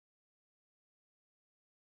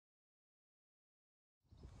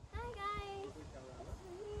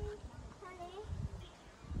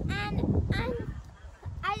And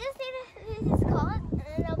I just need to do this call and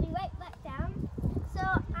then I'll be right back down. So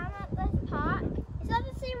I'm at this park. It's not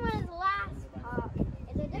the same one as the last park.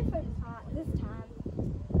 It's a different park this time.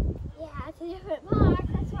 Yeah, it's a different park.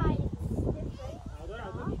 That's why it's different.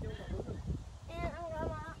 And I'm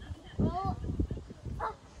gonna roll.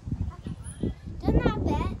 Oh, okay. Done that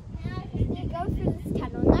bit. Now I just need to go through this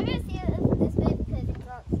tunnel. I'm not gonna see it from this bit because it's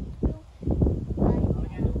not too.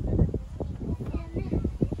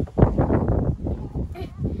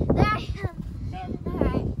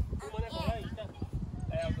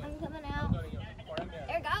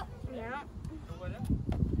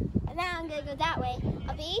 Now I'm gonna go that way.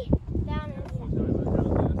 I'll be down in the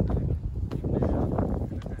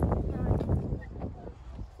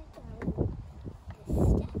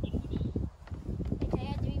okay, I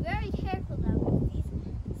have to be very careful though because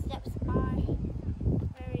these steps are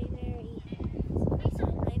very, very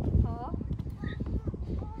recently fall.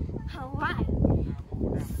 Alright.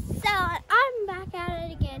 So I'm back at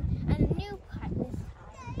it again and a new part this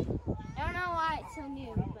time. I don't know why it's so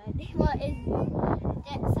new, but well, it's new.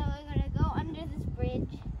 So we're gonna go under this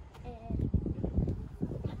bridge, and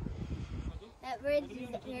that bridge is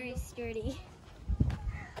very sturdy.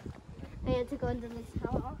 I had to go into this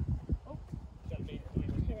tunnel.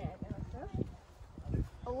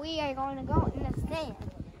 We are going to go in the sand.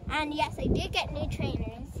 And yes, I did get new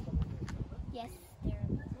trainers. Yes, they're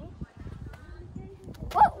amazing.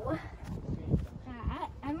 Whoa!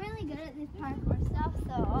 I'm really good at this parkour stuff,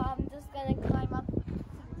 so I'm just gonna climb up to the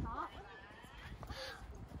top.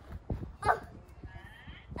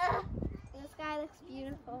 The sky looks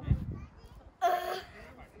beautiful.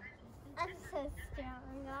 I'm so strong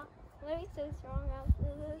now. What are you so strong after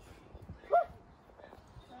this?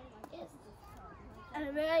 And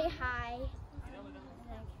I'm really high.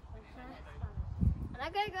 I'm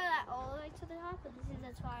not gonna go that all the way to the top, but this is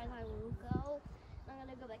as far as I will go. I'm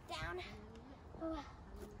gonna go back down. Okay.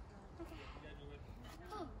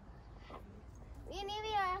 Me and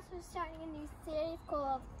Evie are also starting a new series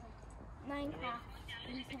called Minecraft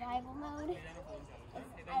in survival mode.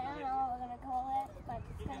 I don't know what we're gonna call it, but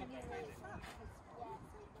it's gonna be really fun. Yeah.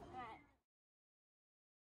 Alright.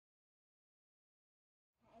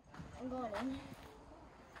 I'm going in.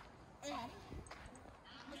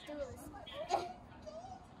 Let's do this. Good.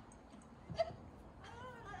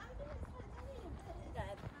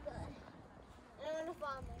 I'm gonna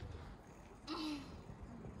fall in.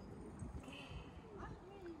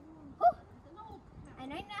 I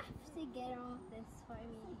might have to get off this for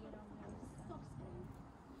me to get on this.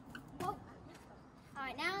 Oh.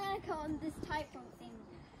 Alright, now I'm gonna go on this tightrope thing.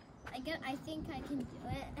 I think I can do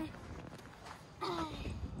it.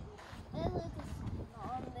 Let's look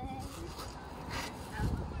on there.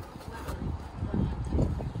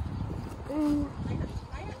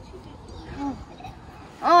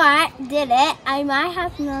 Alright, did it. I might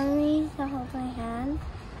have memories to hold my hand.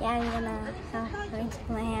 Yeah, I'm gonna hold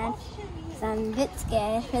my hand. So I'm a bit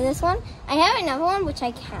scared for this one. I have another one which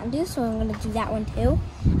I can do, so I'm gonna do that one too.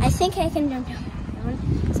 I think I can jump down that one.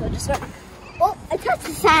 So just oh, I touched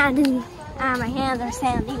the sand and my hands are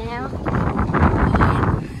sandy now.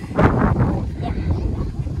 Yeah.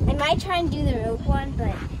 I might try and do the rope one,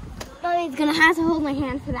 but Mommy's gonna have to hold my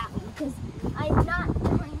hand for that one because I'm not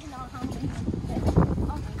going to know how many.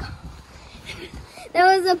 Oh my god. There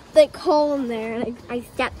was a big hole in there and I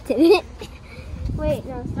stepped in it. Wait,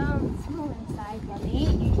 no, it's not on the smaller side, Mommy.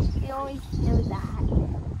 You always know that. I'm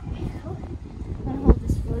gonna hold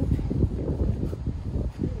this rope.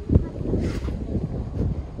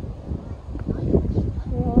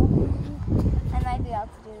 Cool. I might be able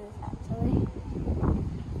to do this actually.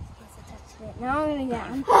 Guess I touched it. Now I'm gonna get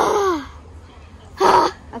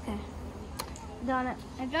okay. Done it.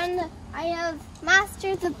 I have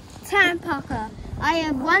mastered the sand parkour. I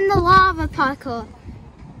have won the lava parkour.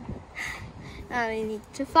 Now I need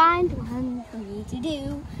to find one for me to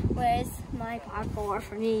do. Where's my parkour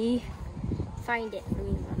for me? Find it for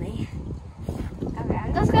me, Mommy. Okay,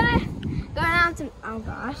 I'm just gonna go down to, oh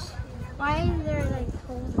gosh. Why is there like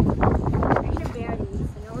holes in it? I should barely use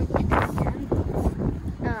it. No one gets them.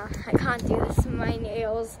 No, I can't do this. My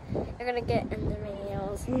nails are gonna get under my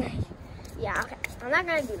nails. Yeah, okay. I'm not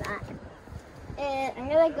gonna do that. And I'm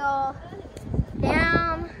gonna go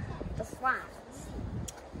down the slide.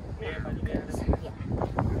 Yeah. We're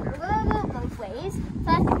gonna go both ways. First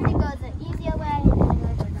I'm gonna go the easier way and then I'm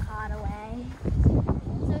gonna go the harder way.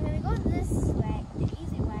 So we're gonna go this way, the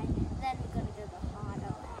easy way, then we're gonna go the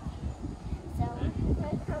harder way. So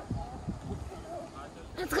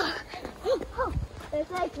let's go. Oh,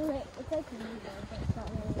 it's like really, but it's not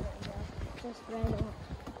really, it's just random.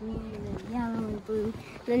 green and yellow and blue.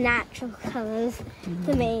 The natural colors,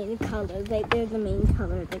 the main colors. Like they're the main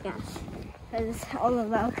colors, I guess. Because all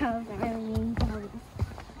of our colors are really main colors.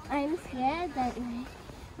 I'm scared that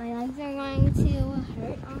my legs are going to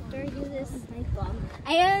hurt after I do this snake bomb.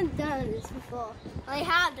 I haven't done this before. Well, I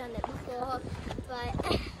have done it before,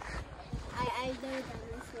 but I've never done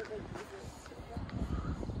this with like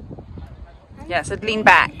this. Yeah, so lean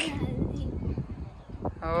back.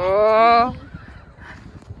 Oh.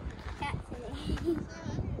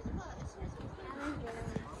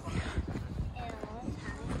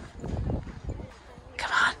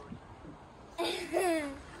 Come on.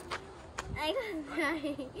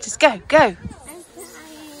 Just go, go.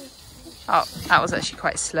 Oh, that was actually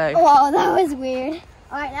quite slow. Wow, that was weird.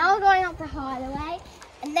 Alright, now we're going up the harder way.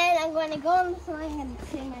 And then I'm going to go on the swing and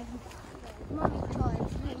sing my mommy's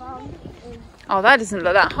toys. My mom is... Oh, that doesn't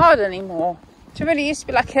look that hard anymore. It really used to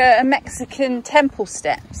be like a Mexican temple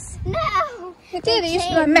steps. No! It did, it used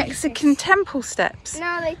to be like Mexican temple steps.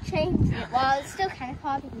 No, they changed it. Well, it's still kind of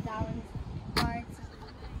hard because that one's hard.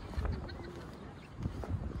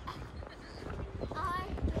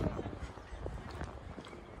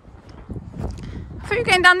 I thought you were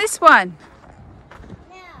going down this one.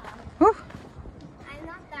 No. Ooh. I'm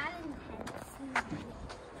not that intense.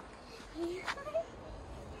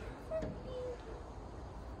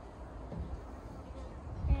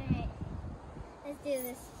 Alright. Let's do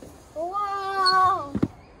this. Whoa!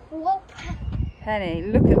 Whoa! Penny,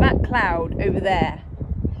 look at that cloud over there.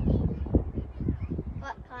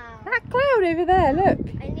 What cloud? That cloud over there, look.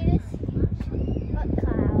 I need to see. What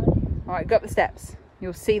cloud? Alright, go up the steps.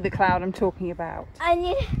 You'll see the cloud I'm talking about. I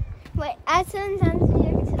need... Wait, add some intensity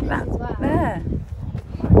to this That as well. there.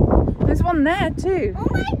 There's one there too. Oh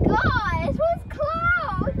my god! This one's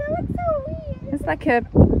clouds! That looks so weird. It's like a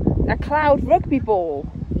cloud rugby ball.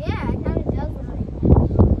 Yeah, it kind of does look like that.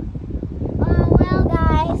 Oh, well,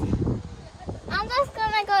 guys. I'm just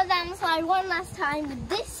gonna go down the slide one last time with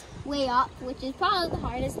this way up, which is probably the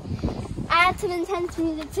hardest. Add some intense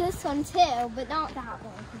music to this one too, but not that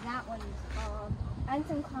one, because that one is calm. Add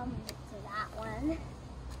some calm music to that one.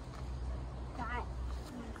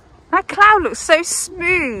 That cloud looks so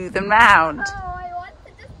smooth and round. Oh, I want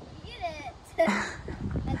to just eat it.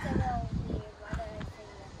 That's a little weird.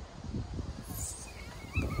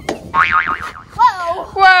 Why do I say that? Whoa!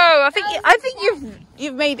 Whoa! I think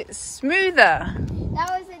you've made it smoother. That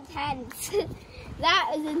was intense. That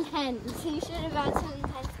was intense. You should have had some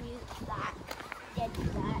intense music for that. Yeah, do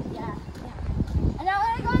that. Yeah. And now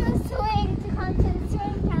we're going to go on the swing to come to the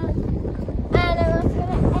swing count. And I'm also going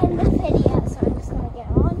to end the video, so I'm just going to get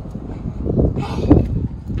on.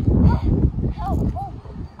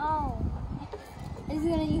 Oh. This is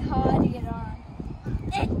going to be hard to get on.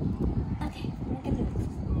 Okay, I'm going to do this.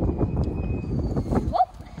 Whoop.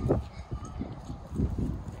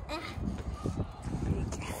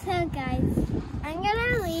 So guys, I'm going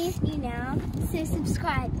to leave you now. So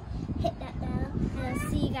subscribe, hit that bell, and I'll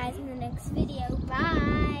see you guys in the next video.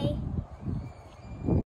 Bye.